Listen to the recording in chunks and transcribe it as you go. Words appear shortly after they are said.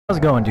How's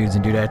it going, dudes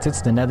and dudettes?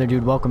 It's the Nether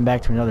Dude. Welcome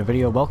back to another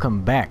video.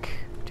 Welcome back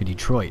to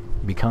Detroit.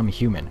 Become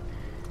Human.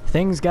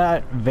 Things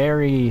got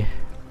very,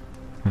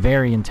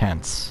 very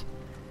intense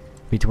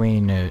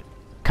between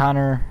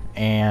Connor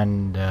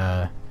and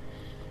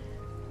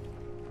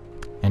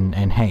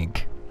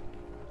Hank,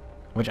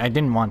 which I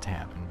didn't want to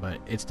happen, but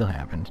it still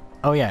happened.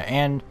 Oh yeah,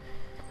 and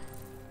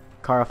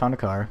Kara found a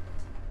car,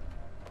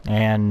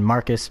 and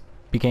Marcus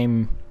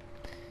became,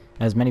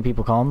 as many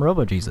people call him,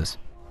 Robo-Jesus.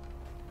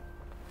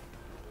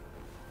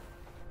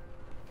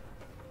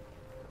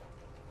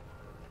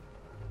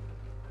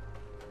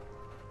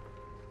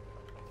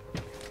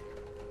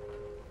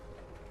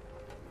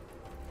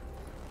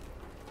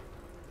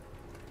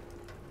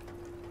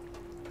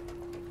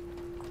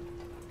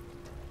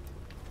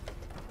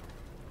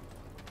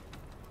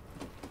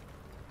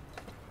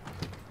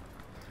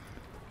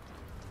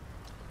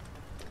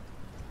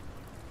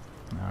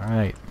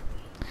 Alright.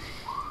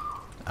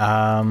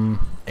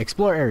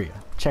 Explore area.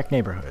 Check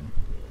neighborhood.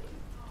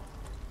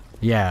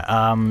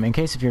 Yeah, in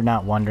case if you're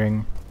not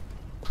wondering...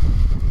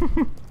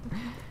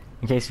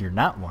 in case you're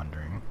not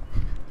wondering,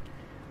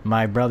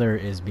 my brother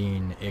is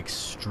being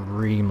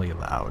extremely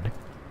loud.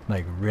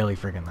 Like, really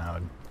freaking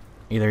loud.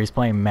 Either he's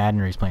playing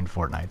Madden or he's playing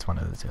Fortnite. It's one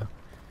of the two.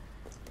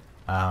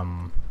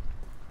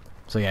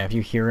 So yeah, if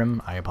you hear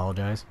him, I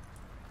apologize.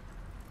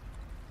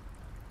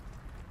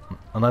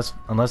 Unless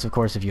of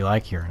course, if you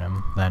like hearing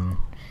him, then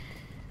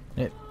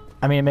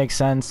I mean, it makes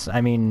sense. I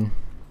mean,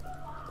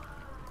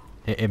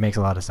 it makes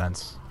a lot of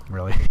sense,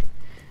 really.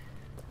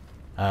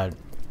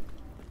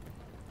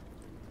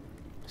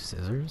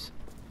 Scissors?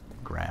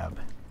 Grab.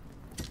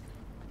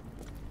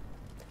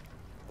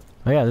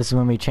 Oh yeah, this is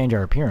when we change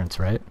our appearance,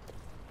 right?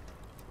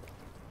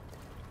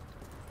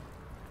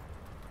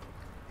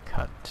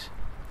 Cut.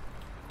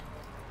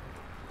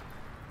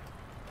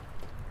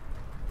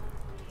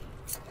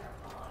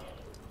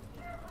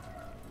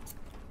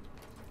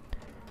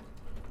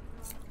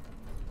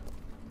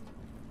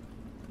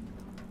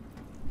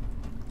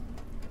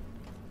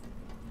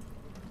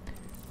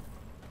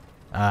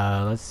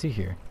 Let's see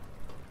here.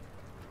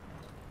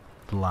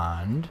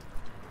 Blonde.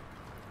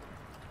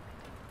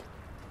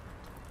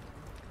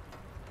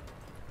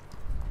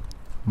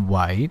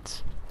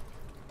 White.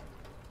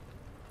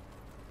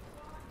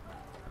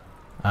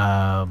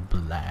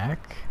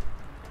 Black.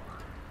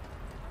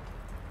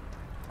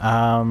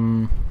 Yeah,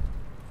 I'm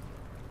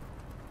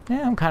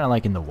kind of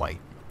liking the white.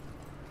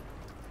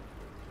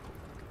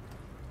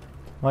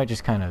 White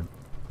just kind of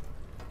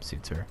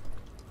suits her.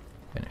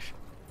 Finish.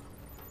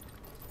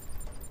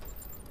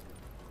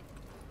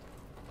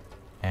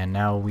 And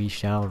now we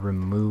shall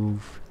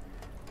remove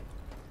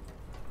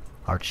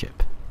our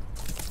chip.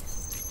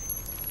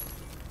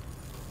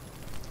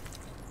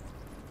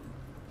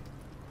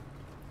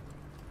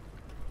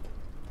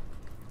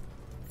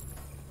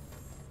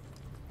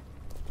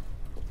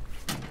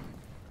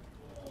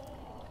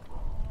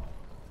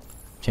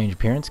 Change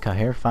appearance, cut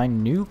hair,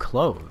 find new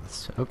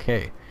clothes.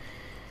 Okay.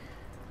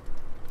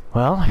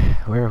 Well,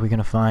 where are we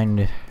gonna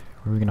find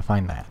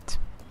that?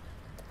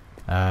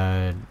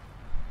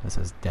 This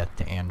says death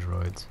to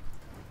androids.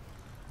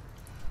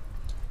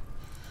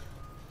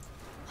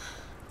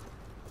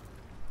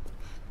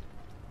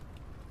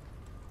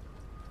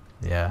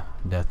 Yeah,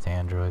 death to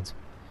androids.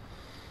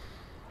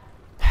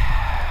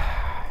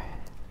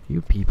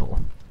 You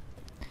people.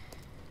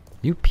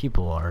 You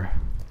people are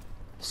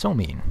so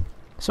mean.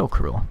 So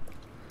cruel.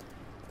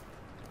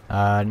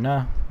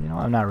 No, you know,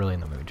 I'm not really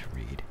in the mood to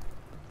read.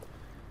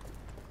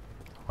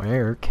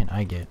 Where can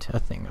I get a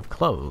thing of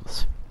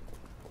clothes?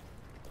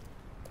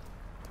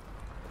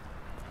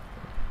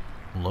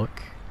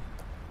 Look.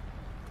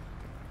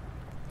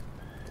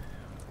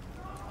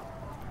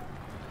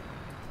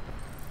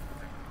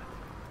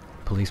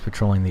 Police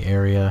patrolling the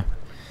area.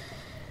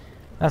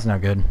 That's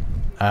not good.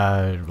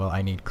 Well,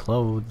 I need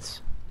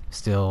clothes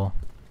still,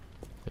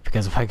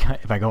 because if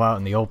I go out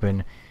in the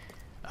open,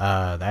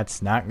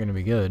 that's not gonna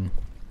be good.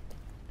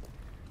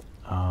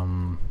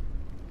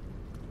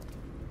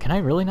 Can I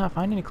really not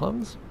find any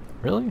clothes?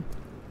 Really?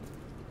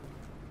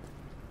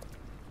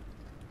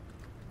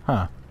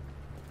 Huh.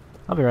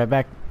 I'll be right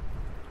back.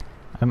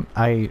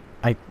 I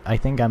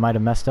think I might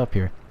have messed up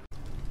here.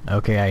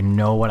 Okay, I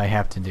know what I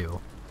have to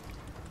do.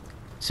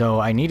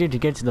 So I needed to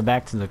get to the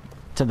back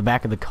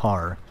of the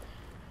car,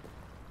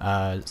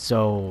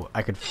 so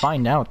I could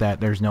find out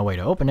that there's no way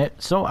to open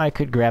it, so I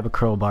could grab a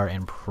crowbar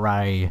and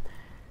pry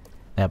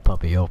that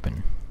puppy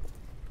open.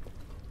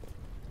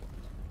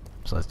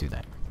 So let's do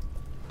that.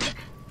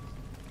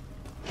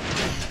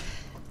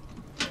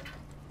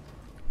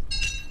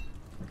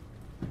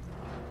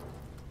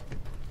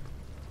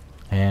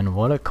 And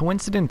what a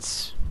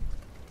coincidence!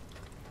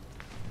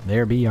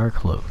 There be our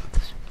clothes.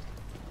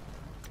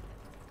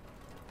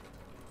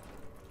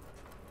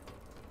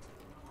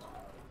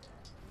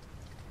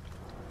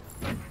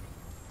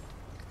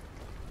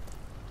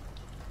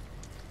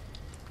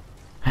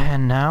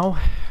 And now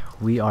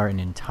we are an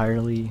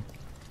entirely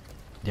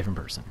different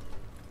person.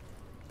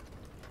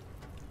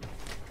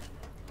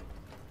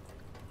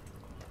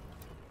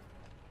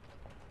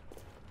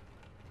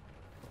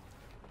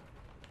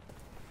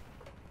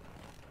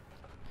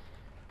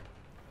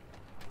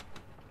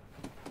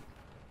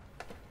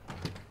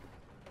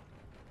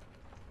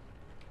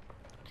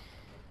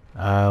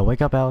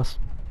 Wake up, Alice.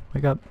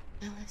 Wake up.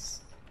 Alice.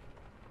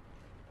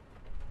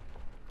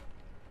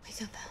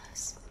 Wake up,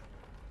 Alice.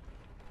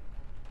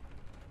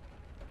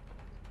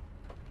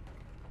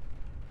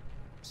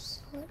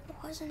 So it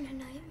wasn't a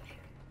nightmare.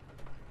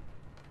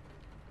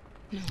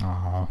 No.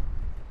 Oh.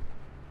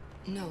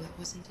 No, it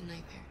wasn't a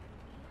nightmare.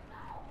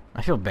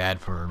 I feel bad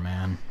for her,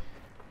 man.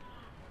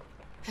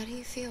 How do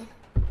you feel?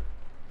 I'm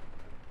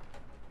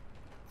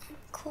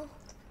cold.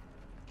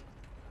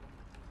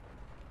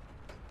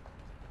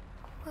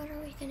 What are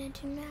we gonna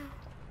do now?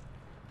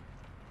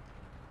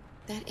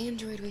 That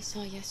android we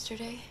saw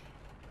yesterday,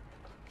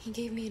 he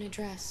gave me an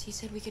address. He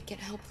said we could get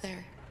help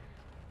there.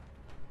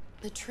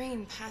 The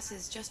train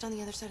passes just on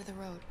the other side of the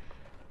road.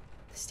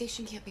 The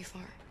station can't be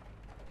far.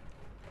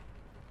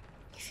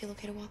 You feel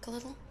okay to walk a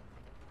little?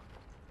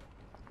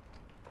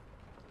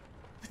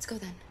 Let's go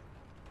then.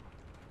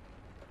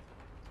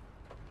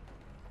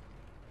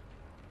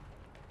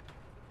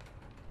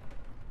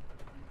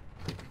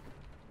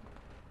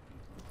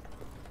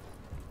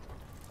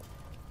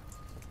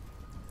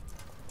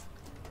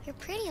 You're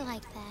pretty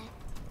like that.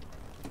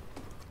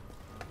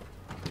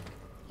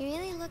 You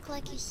really look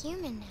like a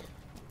human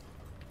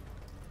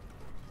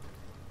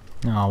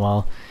now. Oh,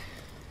 well.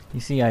 You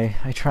see,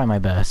 I try my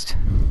best.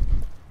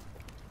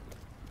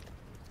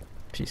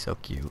 She's so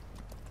cute.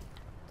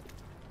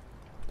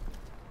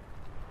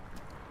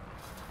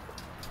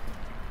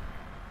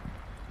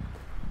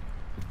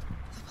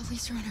 The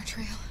police are on our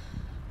trail.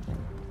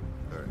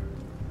 Alright.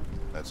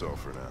 That's all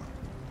for now.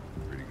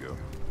 Free to go.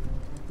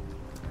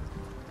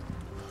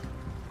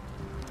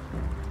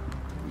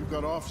 We've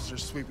got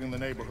officers sweeping the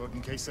neighborhood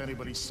in case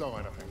anybody saw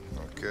anything.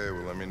 Okay,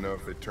 well let me know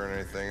if they turn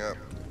anything up.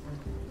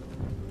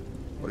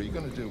 What are you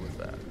gonna do with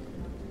that?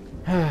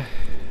 I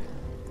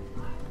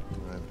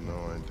have no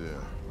idea.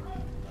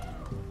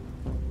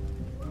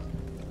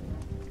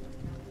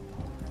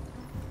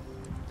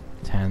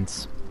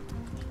 Tense.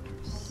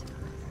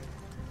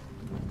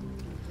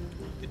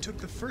 It took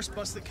the first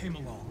bus that came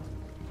along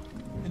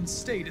and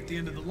stayed at the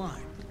end of the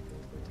line.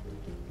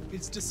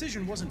 Its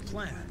decision wasn't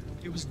planned.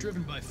 It was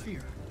driven by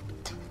fear.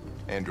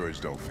 Androids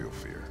don't feel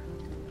fear.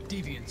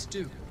 Deviants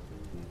do.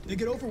 They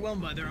get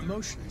overwhelmed by their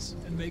emotions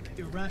and make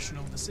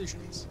irrational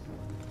decisions.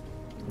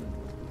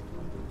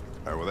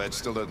 Alright, well that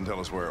still doesn't tell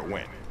us where it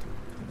went.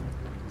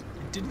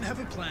 It didn't have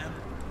a plan,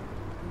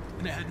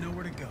 and it had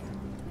nowhere to go.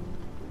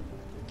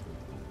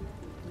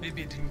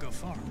 Maybe it didn't go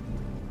far.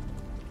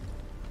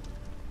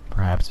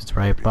 Perhaps it's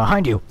right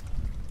behind you.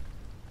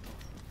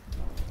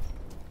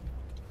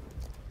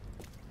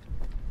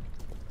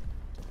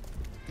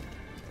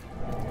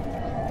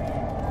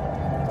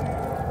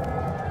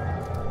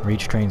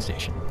 Reach train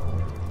station.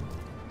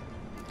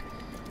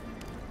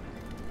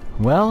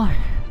 Well,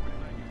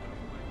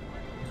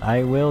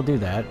 I will do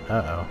that.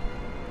 Uh-oh.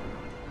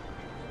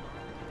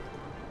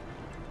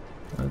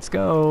 Let's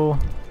go.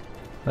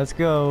 Let's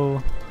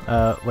go.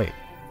 Wait.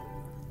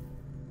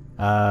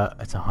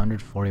 It's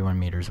 141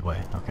 meters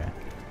away. Okay.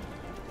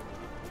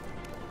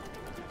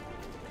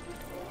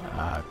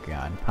 Oh,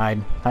 God.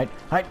 Hide. Hide.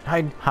 Hide.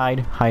 Hide. Hide.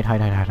 Hide.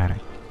 Hide. Hide. Hide.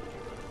 Hide.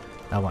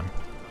 That one.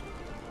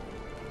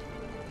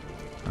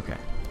 Okay.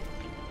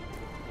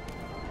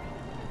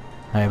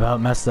 I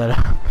about messed that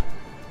up.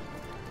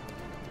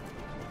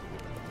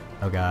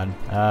 Oh God.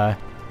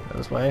 Go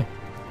this way.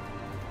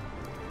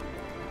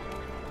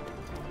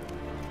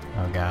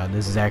 Oh God,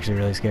 this is actually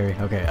really scary.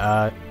 Okay,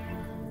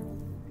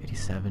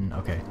 87,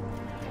 okay.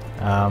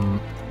 Oh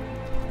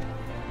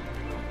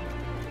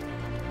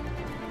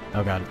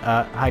God,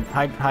 hide,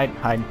 hide, hide,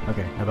 hide.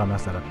 Okay, I about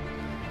messed that up.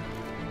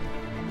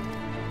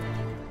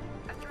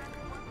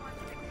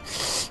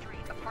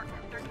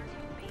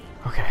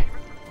 Okay.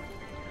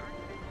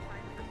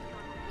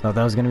 Thought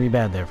that was gonna be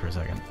bad there for a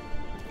second.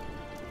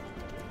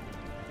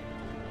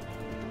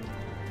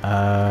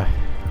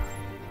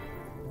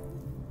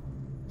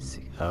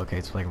 See. Okay,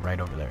 it's like right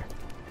over there.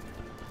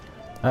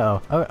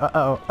 Uh-oh. Oh,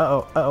 uh-oh.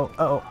 Uh-oh. Uh-oh.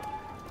 Uh-oh.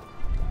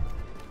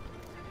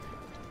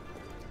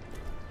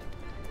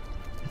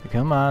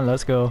 Come on,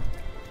 let's go.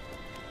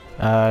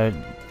 No,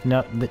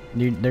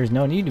 there's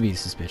no need to be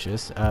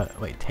suspicious.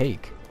 Wait,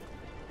 take.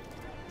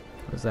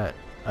 What's that?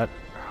 Patrol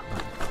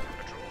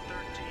 13,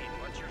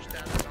 what's your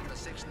status on the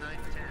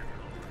 6910?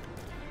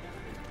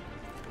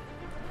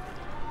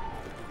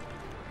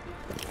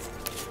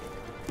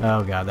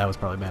 Oh God, that was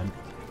probably bad.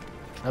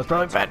 That was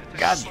probably bad.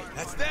 God.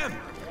 That's them!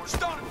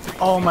 Stop!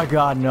 Oh my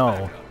God,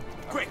 no.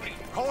 Quick!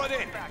 Call it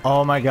in!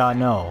 Oh my God,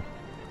 no.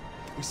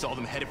 We saw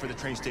them headed for the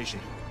train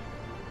station.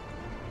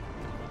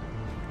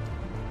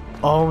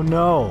 Oh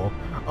no.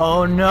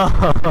 Oh no.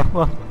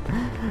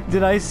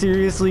 Did I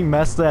seriously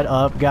mess that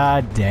up?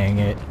 God dang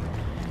it.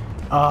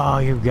 Oh,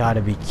 you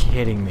gotta be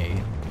kidding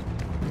me.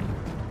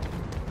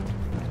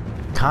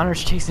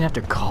 Connor's chasing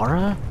after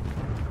Kara?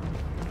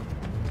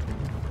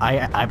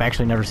 I've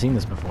actually never seen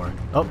this before.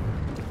 Oh,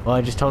 well,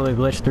 I just totally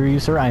glitched through you,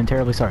 sir. I am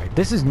terribly sorry.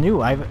 This is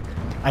new. I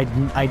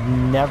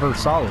never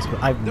saw this,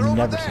 but I've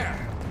never seen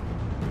it.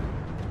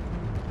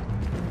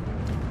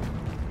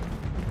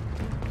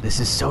 This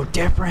is so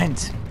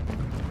different.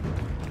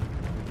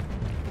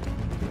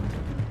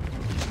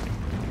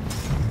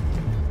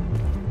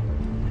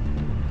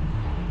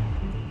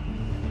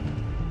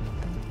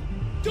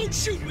 Don't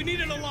shoot! We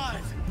need it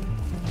alive!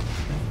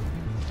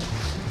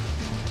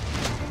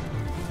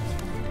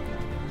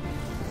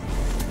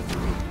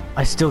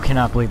 I still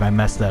cannot believe I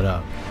messed that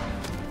up.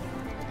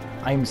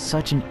 I'm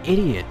such an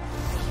idiot.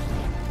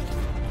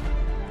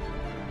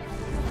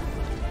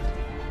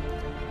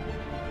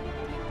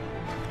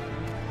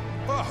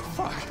 Oh,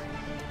 fuck.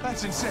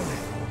 That's insane.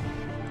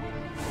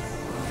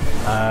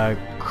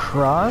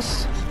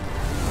 Cross?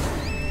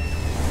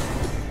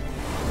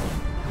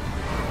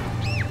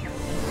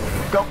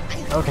 Go!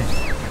 Okay.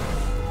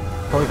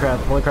 Holy crap,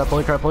 holy crap,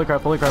 holy crap, holy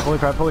crap, holy crap, holy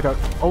crap, holy crap.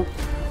 Oh!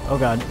 Oh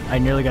god, I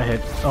nearly got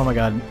hit. Oh my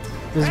god.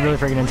 This is really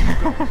freaking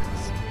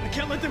intense. I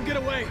can't let them get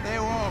away! They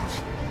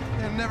won't.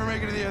 They'll never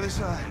make it to the other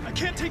side. I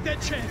can't take that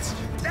chance!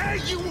 Now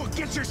you will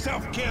get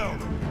yourself killed!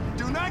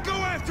 Do not go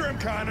after him,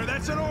 Connor.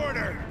 That's an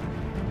order!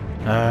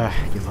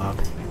 Give up.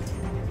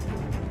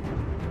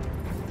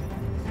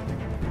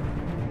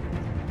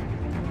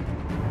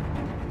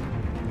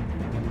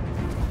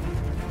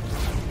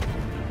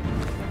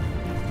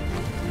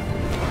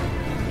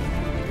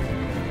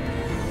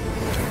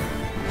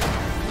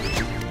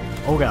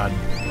 Oh god.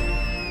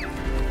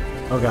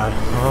 Oh god.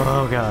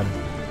 Oh god.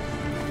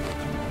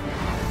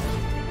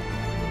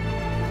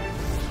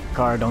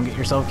 Car, don't get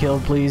yourself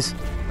killed, please.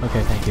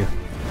 Okay, thank you.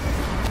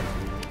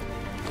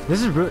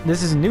 This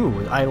is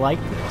new. I like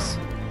this.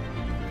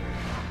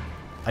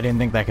 I didn't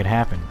think that could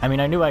happen. I mean,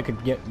 I knew I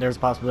could get. There's a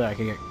possibility I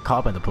could get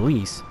caught by the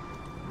police,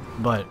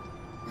 but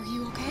Are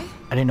you okay?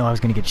 I didn't know I was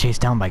gonna get chased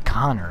down by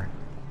Connor.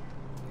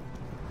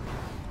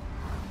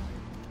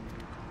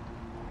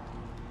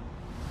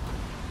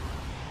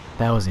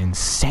 That was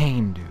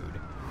insane, dude.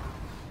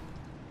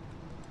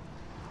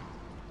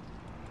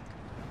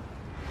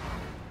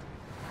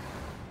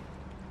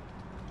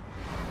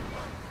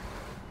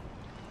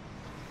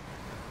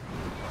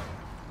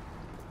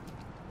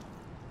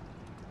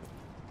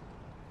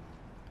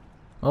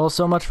 Well,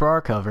 so much for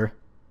our cover.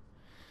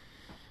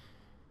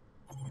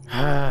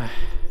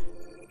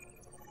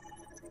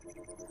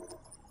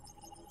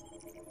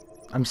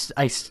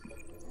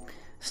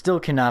 Still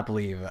cannot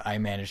believe I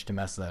managed to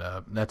mess that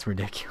up. That's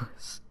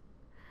ridiculous.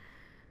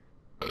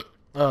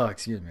 Oh,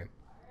 excuse me.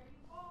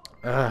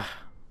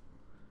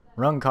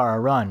 Run,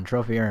 car, run.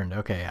 Trophy earned.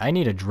 Okay, I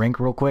need a drink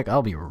real quick.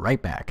 I'll be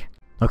right back.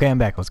 Okay, I'm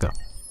back. Let's go.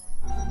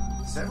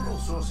 Several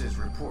sources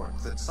report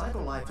that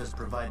CyberLife has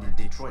provided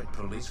Detroit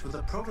police with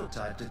a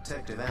prototype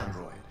detective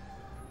android.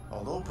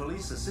 Although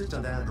police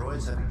assistant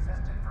androids have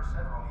existed for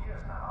several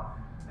years now,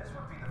 this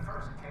would be the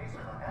first case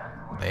of an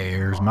android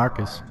There's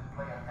Marcus. to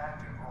play an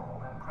active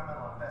role in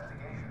criminal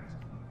investigations.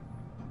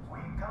 We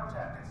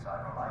contacted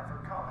CyberLife for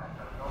comment,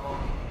 but no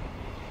longer.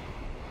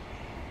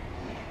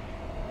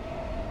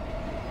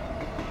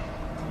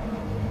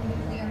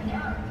 We are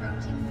now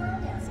approaching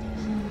Ferndale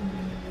Station.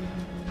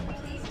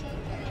 Please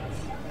take care and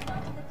step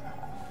onto the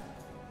platform.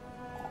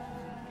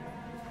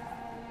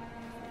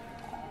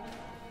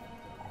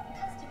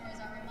 Customers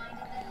are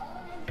reminded that all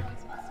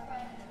androids must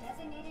ride in the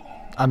designated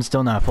area. I'm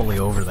still not fully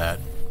over that.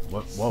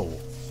 What? Whoa.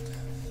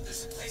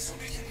 This place will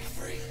be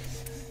free.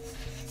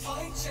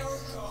 Find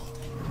Jericho.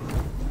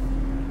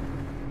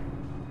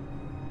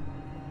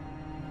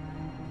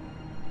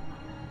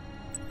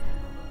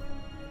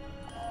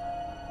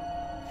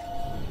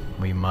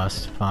 We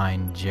must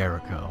find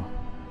Jericho.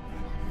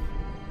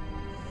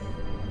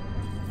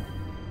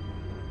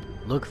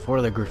 Look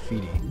for the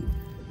graffiti.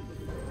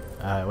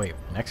 Wait,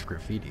 next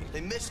graffiti.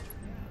 They missed her.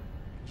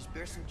 You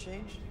spare some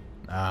change?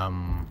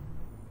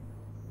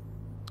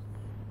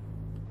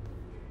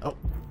 Oh,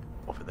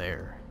 over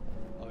there.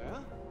 Oh yeah?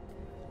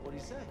 What do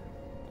you say?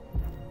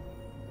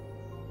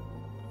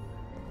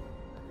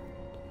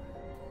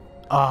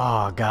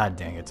 Oh, god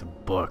dang, it's a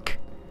book.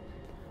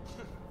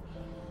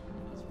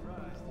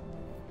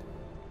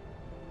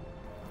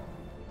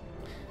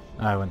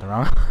 I went the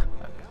wrong.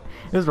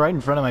 It was right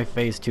in front of my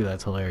face too.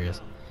 That's hilarious.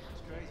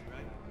 It's crazy,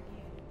 right?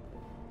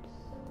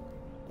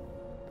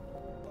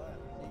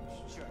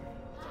 Sure.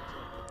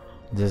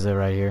 This is it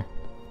right here.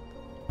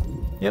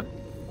 Yep.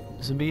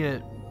 This would be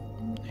it.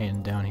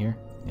 And down here.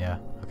 Yeah.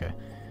 Okay.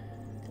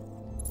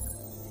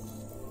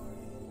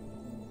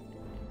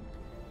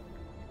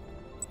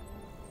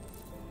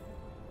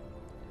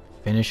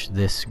 Finish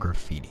this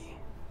graffiti.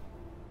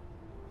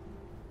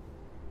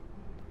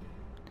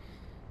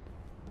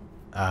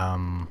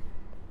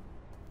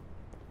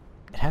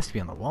 It has to be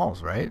on the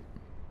walls, right?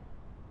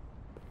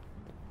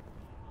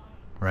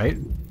 Right?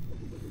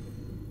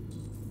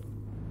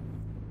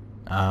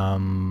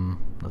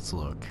 Let's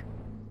look.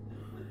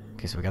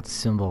 Okay, so we got the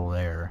symbol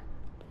there.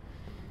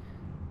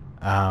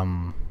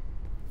 Where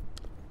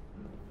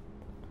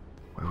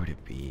would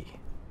it be?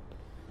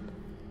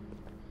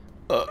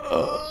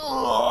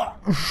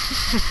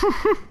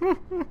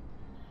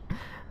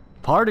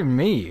 Pardon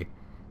me.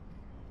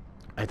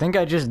 I think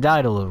I just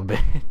died a little bit.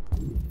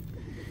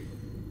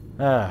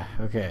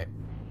 Okay.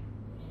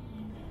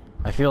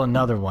 I feel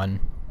another one.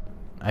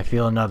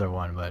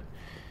 But...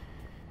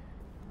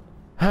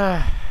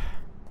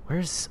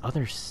 where's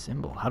other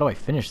symbol? How do I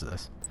finish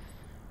this?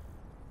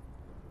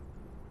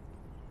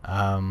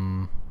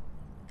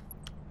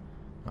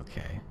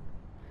 Okay.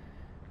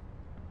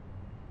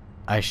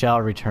 I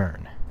shall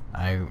return.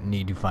 I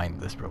need to find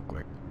this real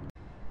quick.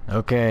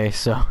 Okay,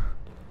 so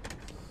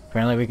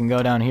apparently we can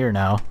go down here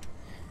now.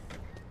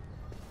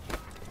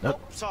 Oh,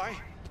 sorry.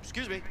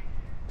 Excuse me.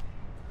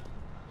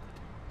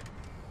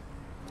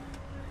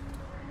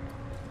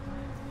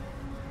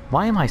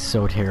 Why am I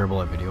so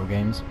terrible at video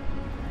games?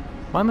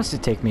 Why must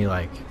it take me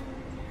like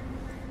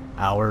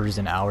hours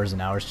and hours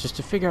and hours just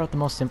to figure out the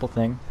most simple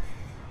thing?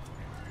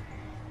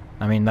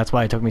 I mean, that's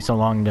why it took me so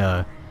long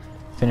to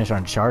finish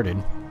Uncharted.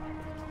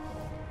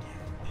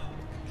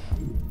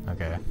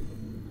 Okay.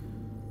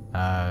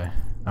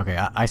 Okay,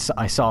 I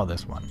saw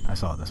this one. I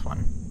saw this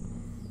one.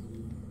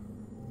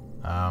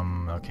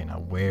 Okay, now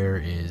where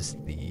is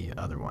the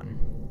other one?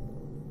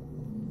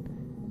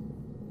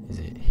 Is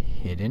it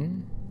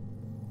hidden?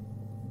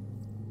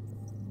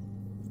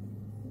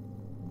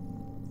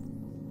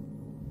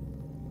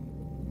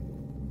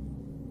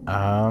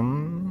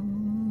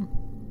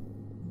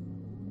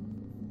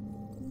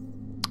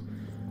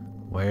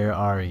 Where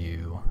are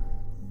you?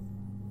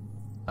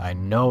 I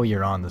know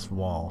you're on this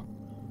wall.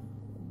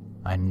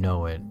 I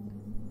know it.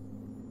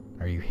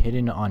 Are you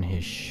hidden on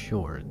his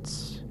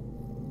shorts?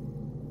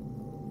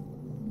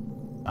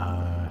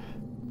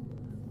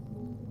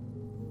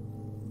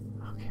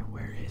 Okay,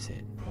 where is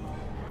it?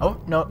 Oh,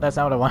 no, that's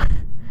not what I want.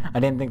 I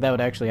didn't think that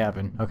would actually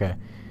happen. Okay.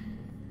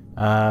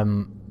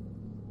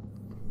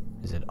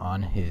 Is it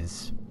on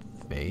his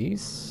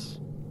face?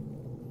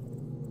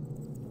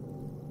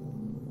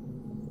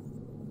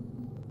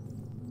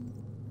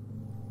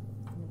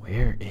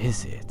 Where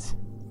is it?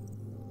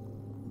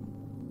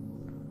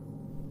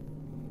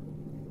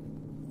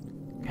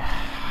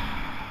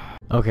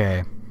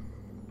 Okay.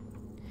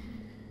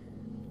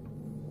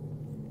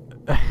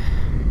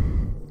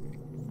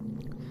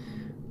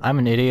 I'm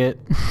an idiot.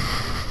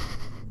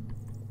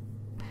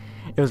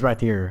 It was right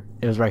here.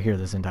 It was right here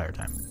this entire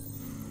time.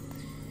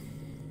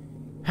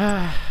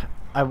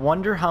 I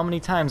wonder how many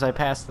times I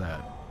passed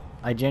that.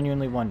 I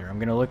genuinely wonder. I'm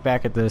gonna look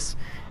back at this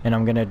and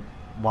I'm gonna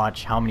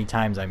watch how many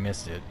times I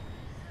missed it.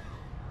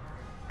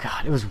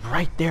 God, it was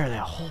right there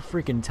that whole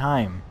freaking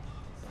time.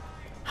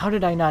 How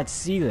did I not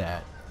see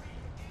that?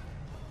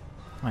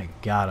 My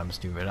God, I'm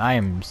stupid. I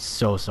am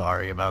so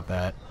sorry about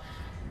that.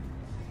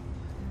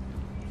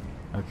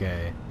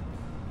 Okay.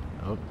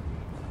 Oh.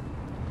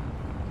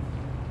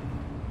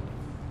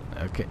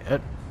 Okay.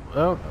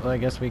 Oh, well, I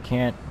guess we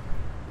can't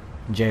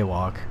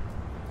jaywalk.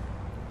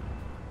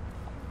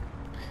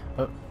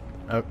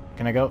 Oh,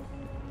 can I go?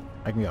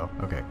 I can go.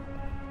 Okay.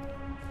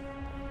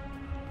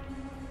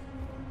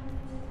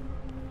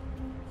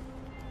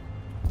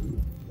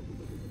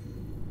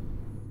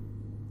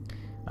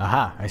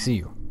 Aha, I see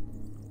you.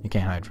 You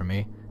can't hide from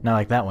me. Not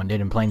like that one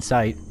did in plain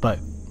sight, but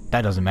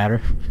that doesn't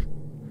matter.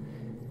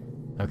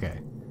 Okay.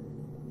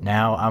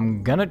 Now,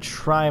 I'm gonna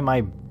try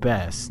my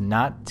best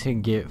not to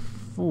get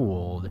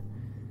fooled.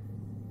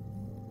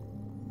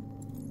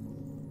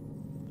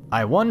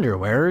 I wonder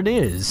where it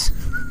is.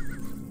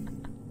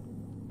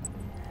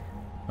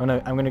 I'm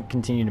gonna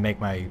continue to make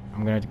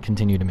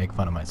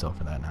fun of myself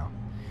for that now.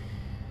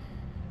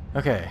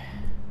 Okay.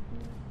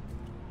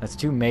 That's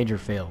 2 major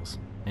fails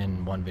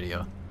in one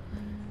video.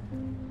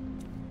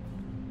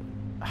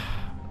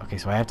 Okay,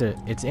 so I have to...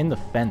 It's in the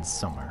fence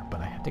somewhere,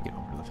 but I have to get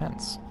over to the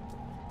fence.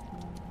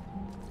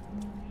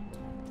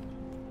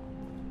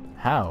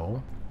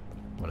 How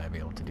would I be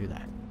able to do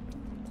that?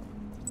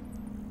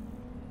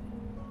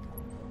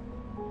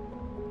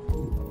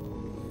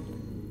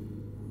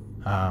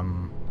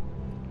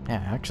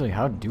 Yeah, actually,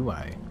 how do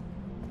I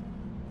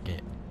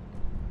get...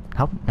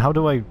 How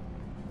do I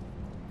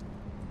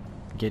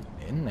get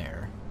in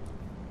there?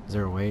 Is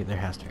there a way? There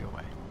has to be a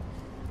way.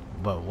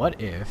 But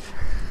what if...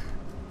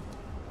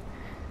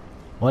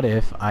 What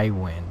if I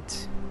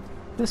went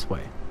this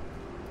way?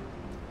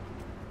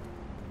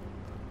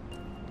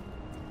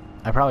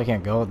 I probably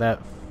can't go that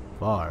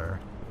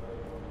far.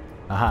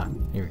 Aha,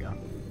 here we go.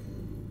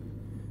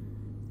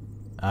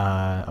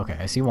 Okay,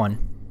 I see one.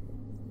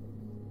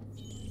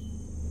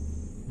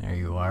 There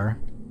you are.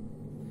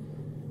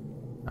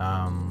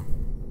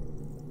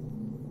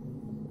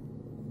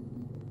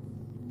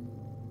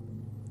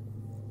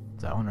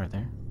 Is that one right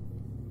there?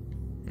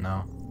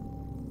 No.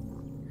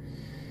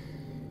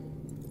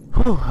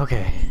 Whew,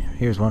 okay.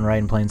 Here's one right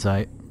in plain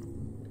sight.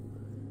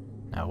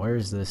 Now,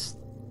 where's this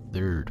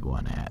third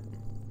one at?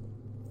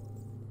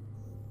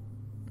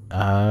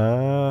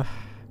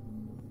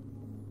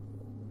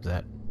 Is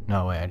that...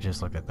 No, wait, I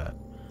just looked at that.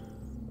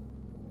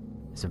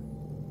 Is it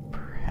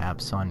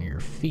perhaps on your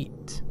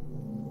feet?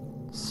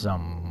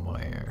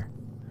 Somewhere.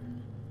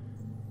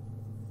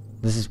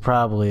 This is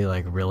probably,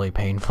 like, really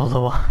painful to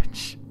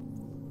watch.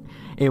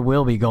 It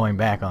will be going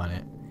back on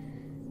it.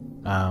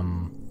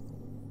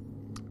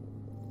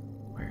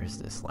 Where is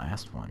this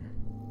last one?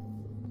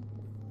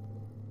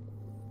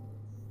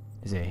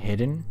 Is it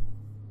hidden?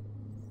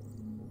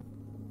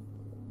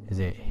 Is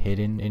it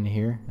hidden in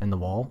here, in the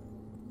wall?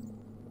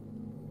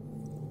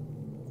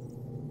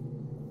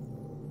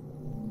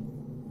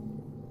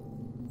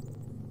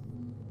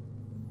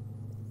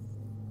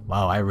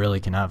 Wow, I really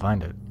cannot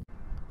find it.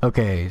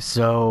 Okay,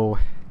 so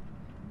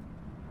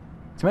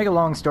to make a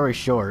long story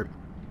short,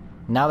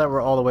 now that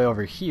we're all the way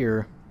over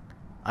here,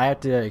 I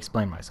have to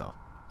explain myself.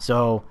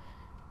 So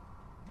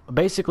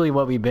basically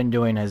what we've been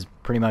doing has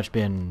pretty much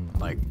been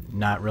like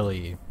not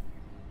really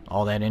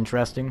all that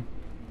interesting.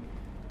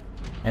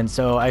 And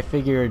so I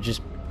figured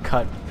just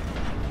cut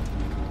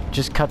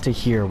to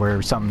here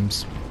where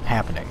something's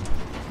happening.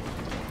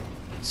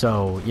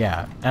 So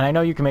yeah, and I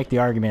know you can make the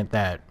argument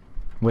that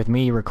with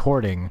me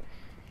recording,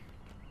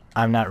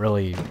 I'm not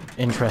really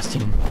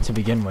interesting to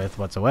begin with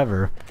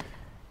whatsoever,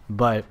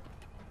 but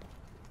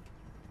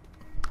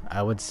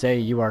I would say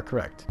you are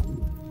correct.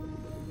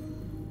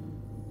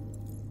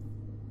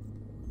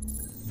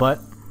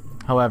 But,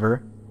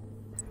 however,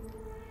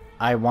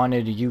 I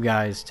wanted you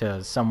guys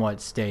to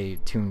somewhat stay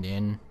tuned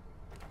in.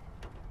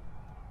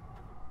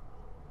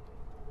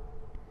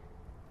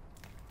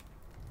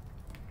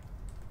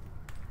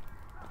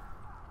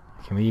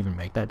 Can we even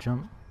make that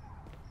jump?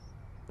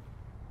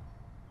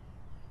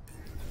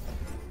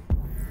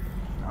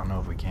 I don't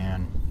know if we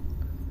can.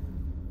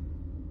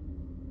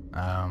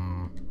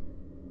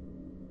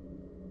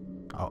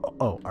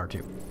 Oh,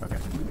 R2. Okay.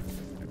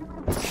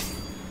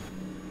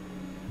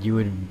 You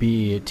would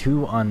be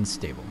too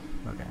unstable.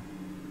 Okay.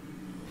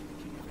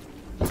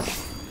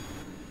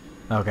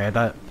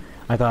 Okay,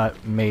 I thought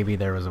maybe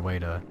there was a way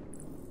to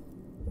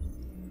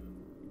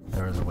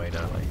like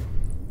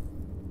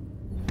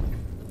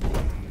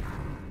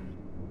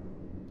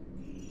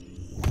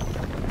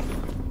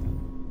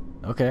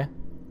okay.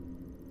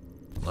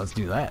 Let's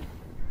do that.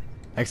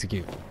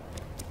 Execute.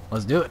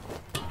 Let's do it.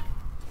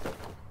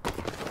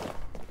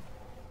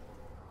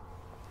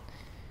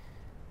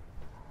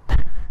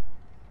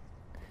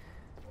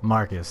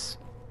 Marcus,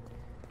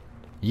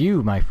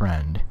 you, my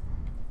friend,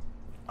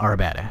 are a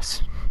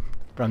badass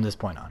from this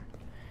point on.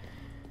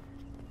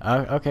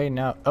 Okay,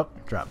 now... Oh,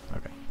 drop.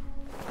 Okay.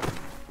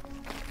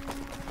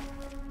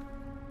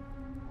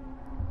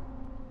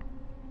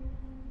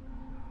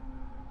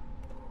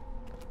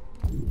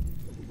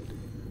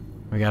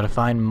 We gotta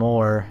find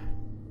more.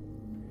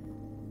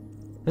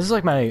 This is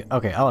like my...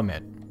 Okay, I'll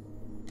admit.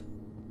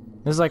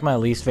 This is like my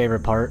least favorite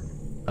part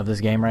of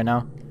this game right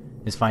now,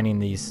 is finding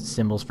these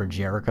symbols for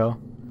Jericho.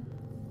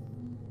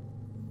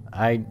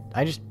 I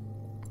just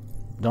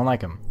don't like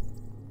them.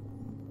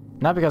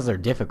 Not because they're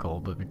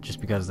difficult, but just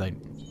because they're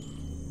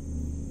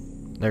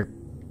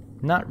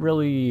not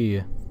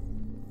really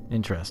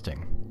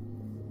interesting.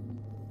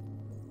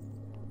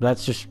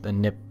 That's just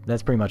a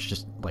that's pretty much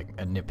just like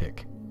a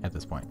nitpick at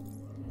this point.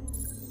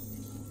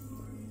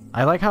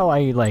 I like how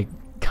I like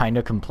kind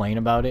of complain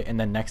about it, and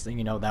then next thing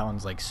you know, that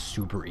one's like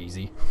super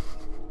easy.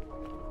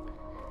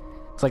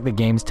 It's like the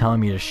game's telling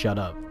me to shut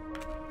up.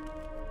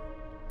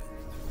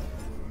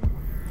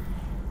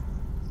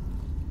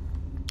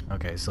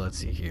 Okay, so let's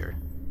see here.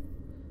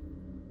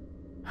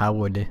 How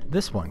would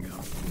this one go?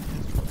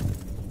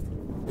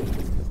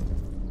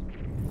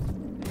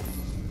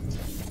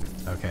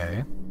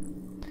 Okay.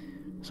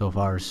 So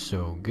far,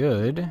 so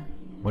good.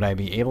 Would I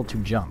be able to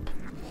jump?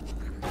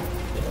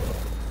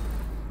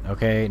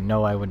 Okay,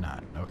 no, I would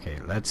not. Okay,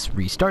 let's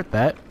restart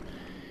that.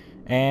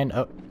 And,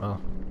 oh,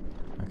 well,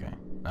 okay.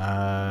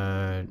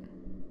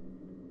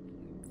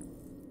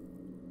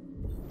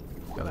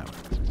 Go that way.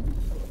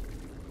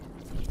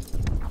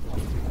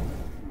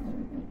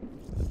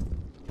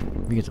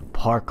 We get to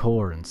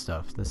parkour and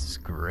stuff. This is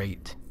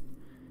great.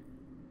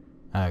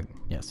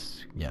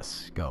 Yes,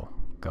 go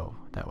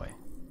that way.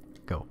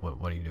 Go.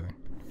 What are you doing?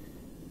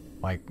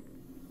 Why?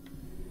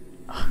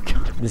 Oh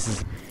God,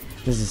 this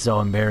is so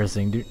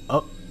embarrassing, dude.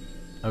 Oh,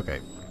 okay.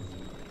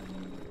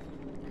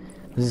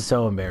 This is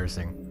so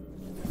embarrassing.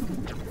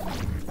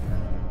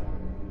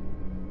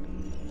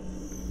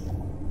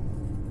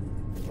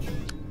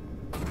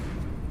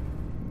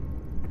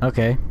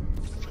 Okay.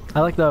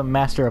 I like the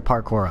master of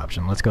parkour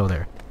option. Let's go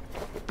there.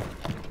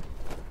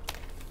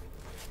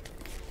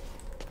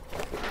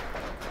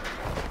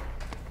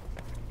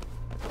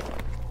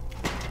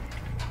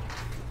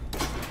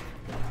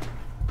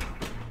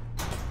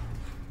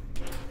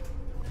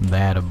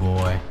 That a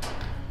boy.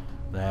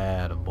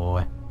 That a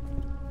boy.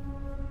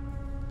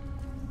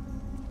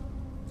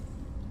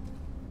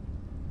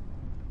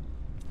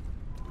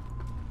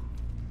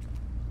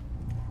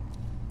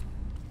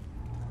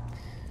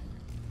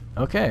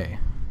 Okay.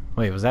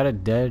 Wait, was that a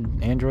dead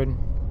android?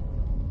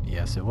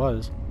 Yes, it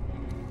was.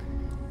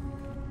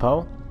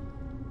 Poe?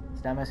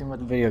 Stop messing with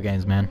the video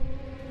games, man.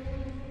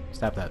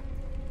 Stop that.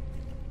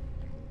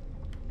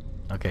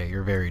 Okay,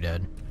 you're very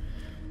dead.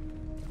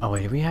 Oh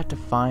wait, we have to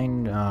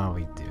find... Oh,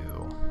 we do.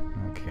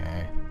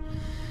 Okay.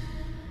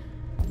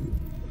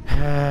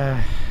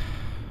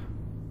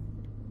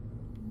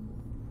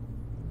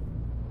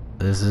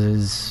 This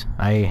is...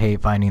 I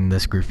hate finding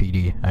this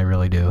graffiti. I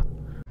really do.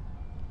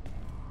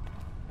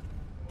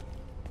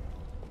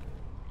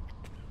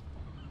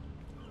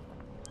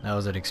 That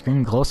was an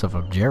extreme close-up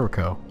of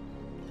Jericho.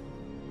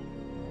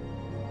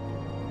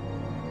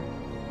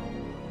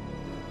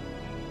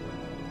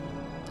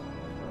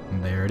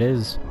 And there it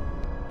is.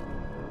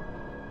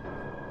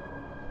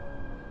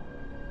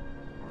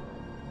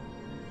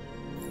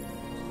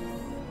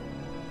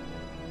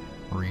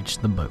 reach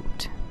the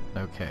boat.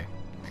 Okay.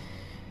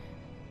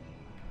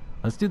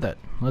 Let's do that.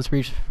 Let's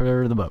reach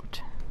for the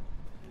boat.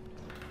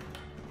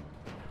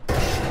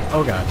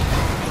 Oh god.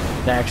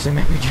 That actually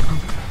made me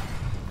jump.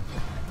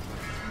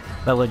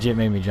 That legit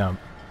made me jump.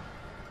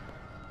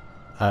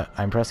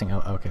 I'm pressing...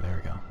 Oh, okay,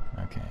 there we go.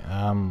 Okay,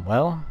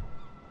 well...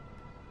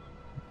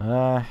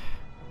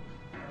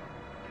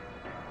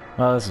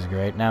 Well, this is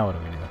great. Now what do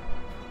we do?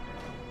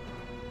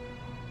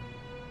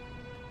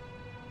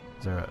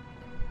 Is there a...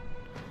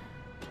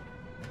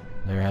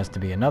 There has to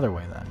be another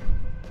way then.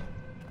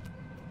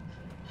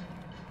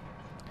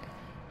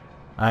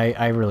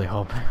 I really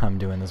hope I'm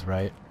doing this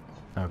right.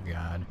 Oh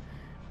god.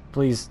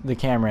 Please, the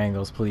camera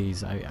angles,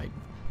 please.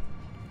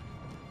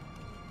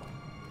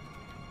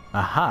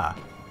 Aha!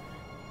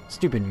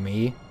 Stupid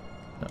me.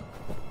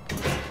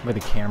 With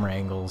the camera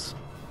angles.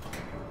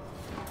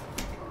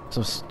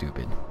 So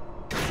stupid.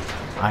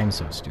 I'm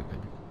so stupid.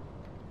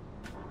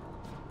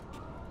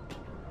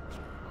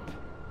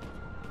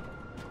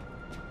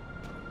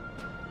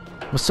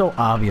 It was so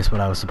obvious what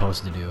I was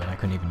supposed to do, and I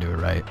couldn't even do it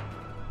right.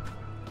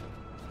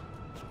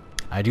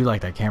 I do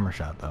like that camera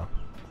shot, though.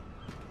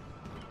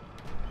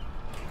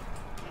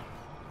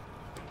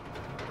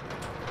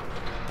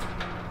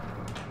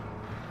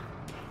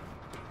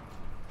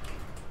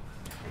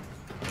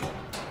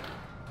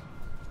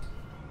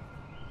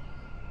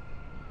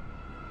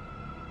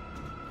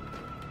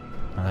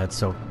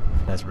 Oh,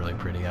 that's really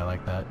pretty. I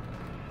like that.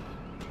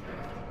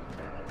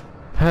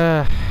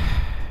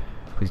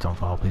 Please don't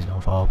fall, please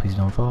don't fall, please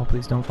don't fall,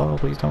 please don't fall,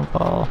 please don't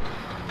fall.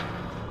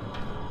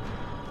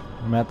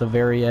 I'm at the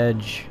very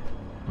edge.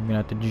 I'm gonna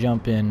have to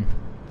jump in.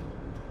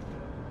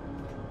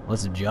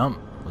 Let's jump.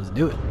 Let's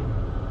do it.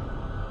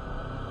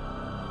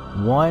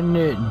 One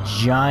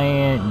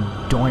giant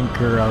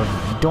doinker of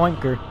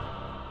doinker.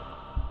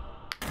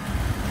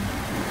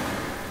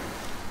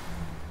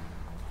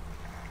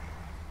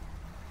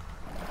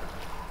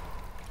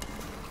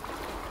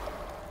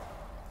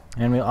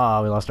 And we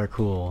lost our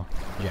cool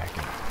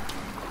jacket.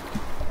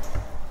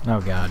 Oh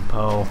god,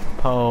 Poe,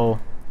 Poe,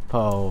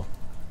 Poe,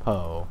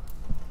 Poe,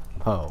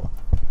 Poe,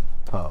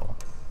 Poe.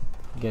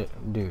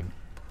 Dude.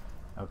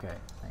 Okay,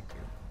 thank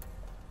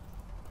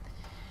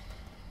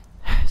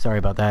you. Sorry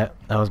about that.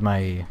 That was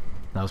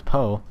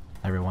Poe,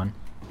 everyone.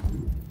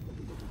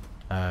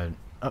 Oh,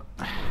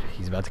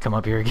 he's about to come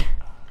up here again.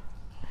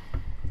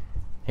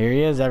 Here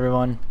he is,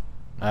 everyone.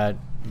 How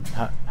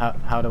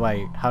do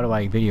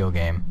I video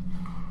game?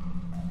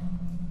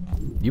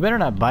 You better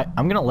not bite.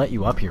 I'm gonna let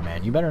you up here,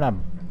 man. You better not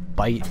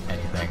bite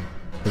anything,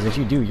 because if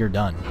you do, you're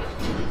done.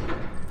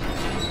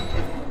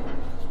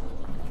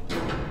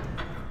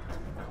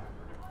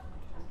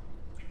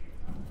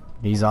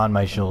 He's on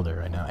my shoulder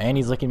right now, and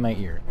he's licking my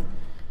ear.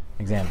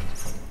 Examine.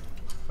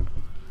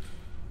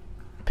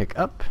 Pick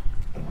up.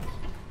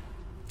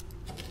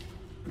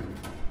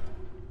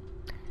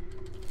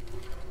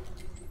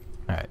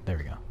 Alright, there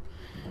we go.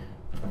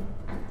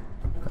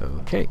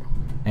 Okay.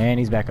 And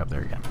he's back up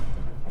there again.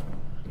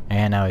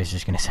 And now he's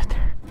just gonna sit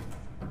there.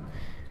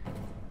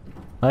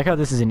 I like how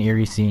this is an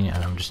eerie scene,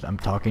 and I'm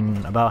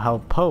talking about how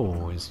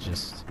Poe is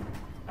just...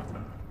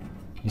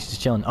 He's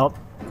just chilling. Oh!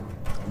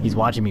 He's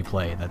watching me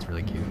play. That's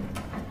really cute.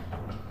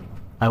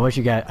 I wish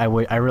you got... I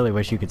really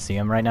wish you could see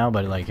him right now,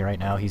 but like right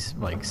now he's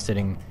like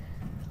sitting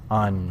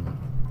on...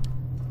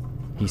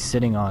 He's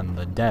sitting on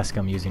the desk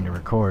I'm using to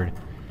record.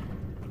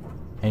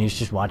 And he's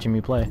just watching me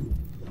play.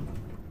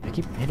 I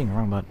keep hitting the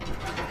wrong button.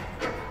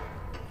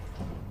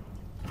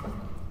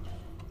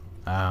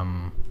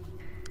 Am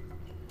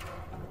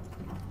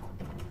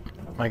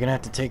I gonna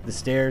have to take the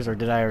stairs, or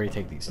did I already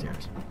take these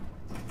stairs?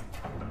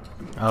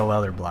 Oh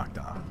well, they're blocked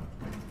off.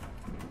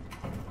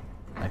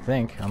 I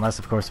think, unless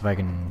of course if I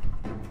can...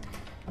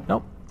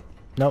 Nope.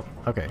 Nope.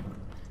 Okay.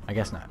 I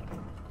guess not.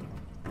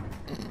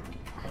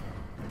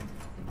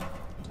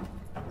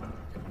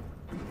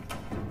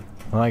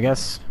 Well, I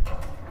guess...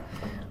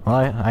 Well,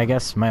 I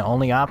guess my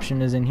only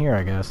option is in here,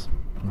 I guess.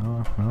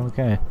 Oh,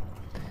 okay.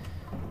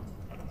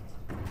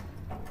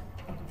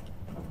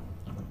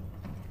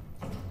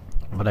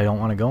 But I don't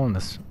want to go in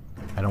this.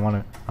 I don't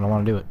want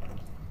to do it.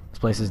 This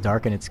place is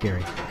dark and it's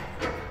scary.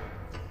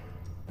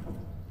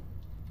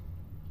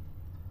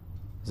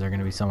 Is there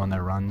gonna be someone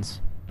that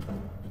runs?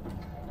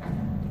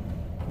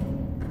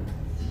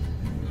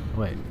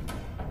 Wait.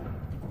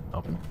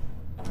 Open.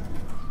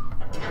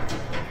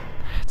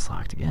 It's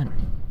locked again.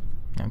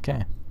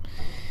 Okay.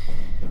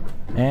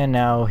 And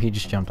now he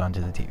just jumped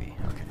onto the TV.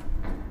 Okay.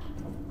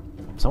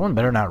 Someone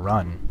better not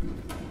run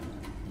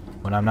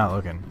when I'm not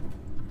looking.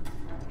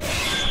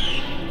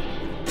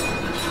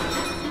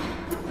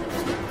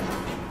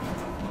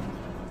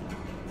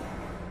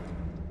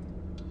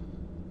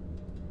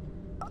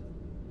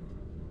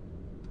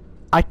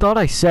 I thought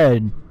I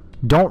said,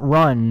 don't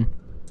run.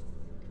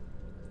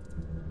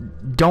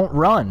 Don't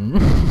run.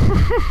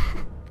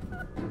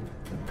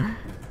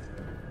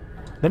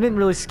 That didn't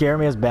really scare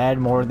me as bad,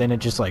 more than it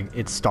just like,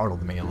 it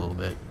startled me a little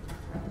bit.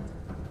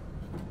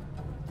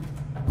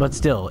 But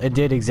still, it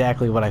did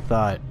exactly what I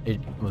thought it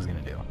was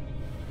gonna do.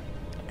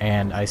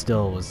 And I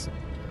still was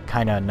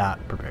kind of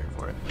not prepared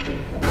for it.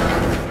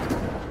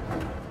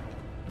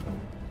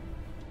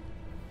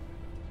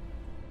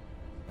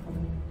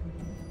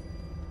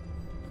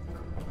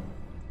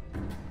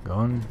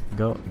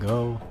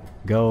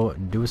 Go,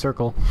 do a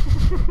circle.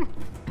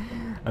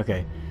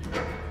 Okay.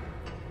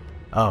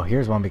 Oh,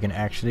 here's one we can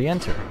actually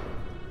enter.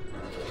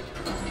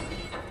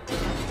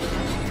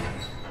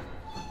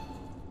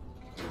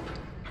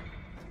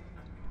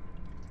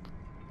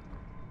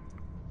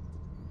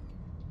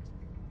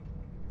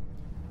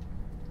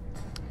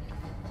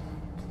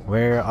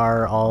 Where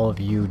are all of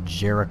you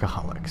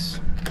Jerichoholics?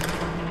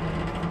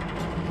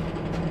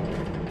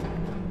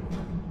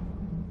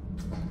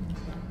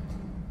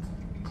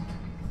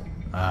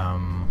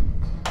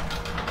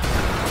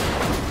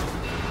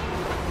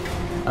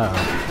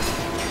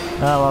 Uh-oh.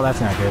 Oh, well, that's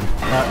not good.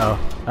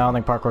 Uh-oh. I don't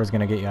think parkour is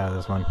gonna get you out of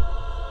this one.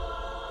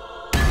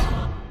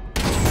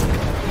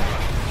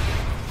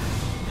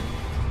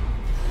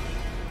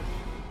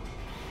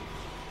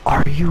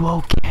 Are you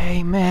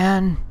okay,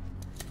 man?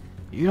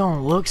 You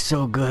don't look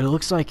so good. It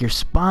looks like your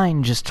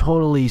spine just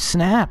totally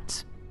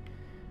snapped.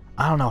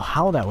 I don't know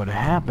how that would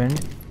have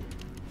happened.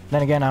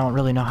 Then again, I don't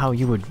really know how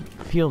you would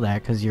feel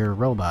that because you're a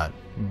robot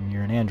and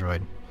you're an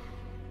android.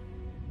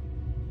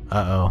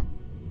 Uh-oh.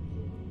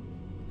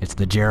 It's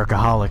the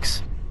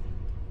Jerichoholics.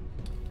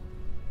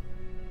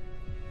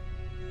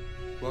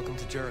 Welcome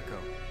to Jericho.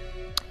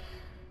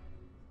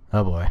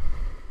 Oh boy.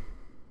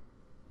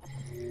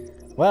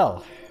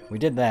 Well, we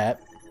did that.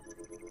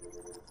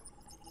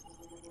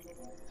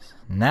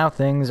 Now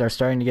things are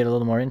starting to get a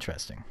little more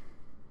interesting.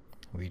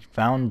 We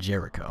found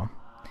Jericho.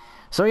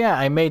 So yeah,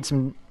 I made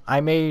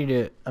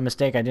a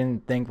mistake I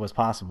didn't think was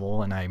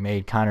possible, and I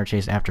made Connor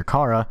chase after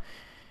Kara.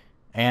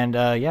 And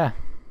yeah.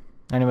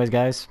 Anyways,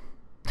 guys,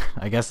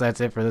 I guess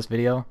that's it for this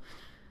video.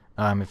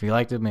 If you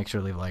liked it, make sure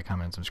to leave a like,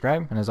 comment, and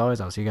subscribe. And as always,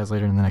 I'll see you guys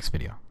later in the next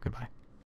video. Goodbye.